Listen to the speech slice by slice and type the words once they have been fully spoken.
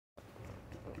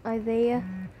Isaiah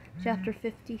chapter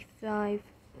 55,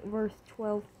 verse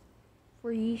 12.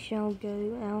 For ye shall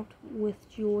go out with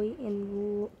joy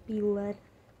and be led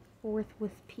forth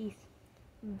with peace.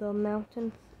 The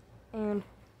mountains and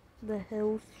the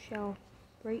hills shall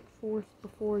break forth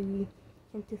before you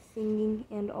into singing,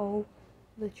 and all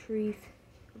the trees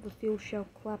of the field shall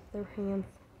clap their hands.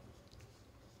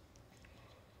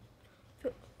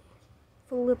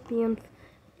 Philippians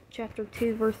chapter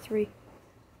 2, verse 3.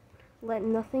 Let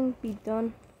nothing be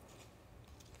done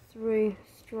through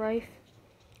strife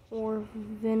or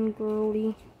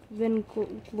vainglory,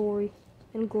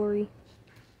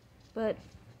 but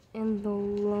in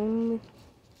the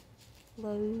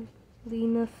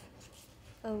lowliness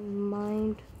of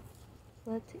mind,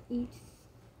 let each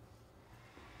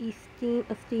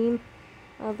esteem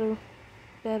other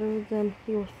better than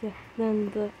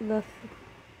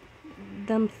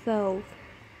themselves.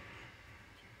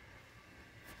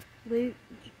 Luke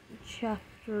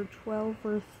chapter 12,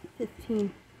 verse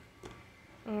 15.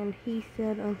 And he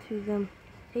said unto them,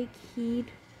 Take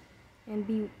heed and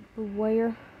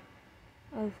beware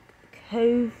of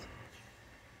covetousness,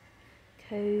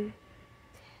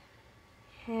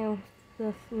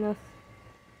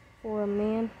 for a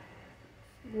man's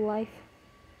life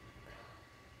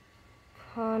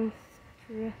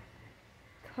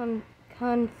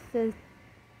consists.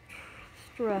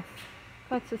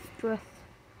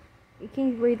 Can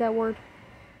you read that word?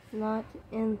 Not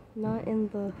in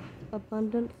the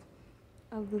abundance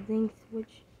of the things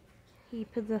which he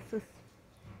possesses.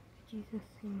 Jesus'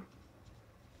 name.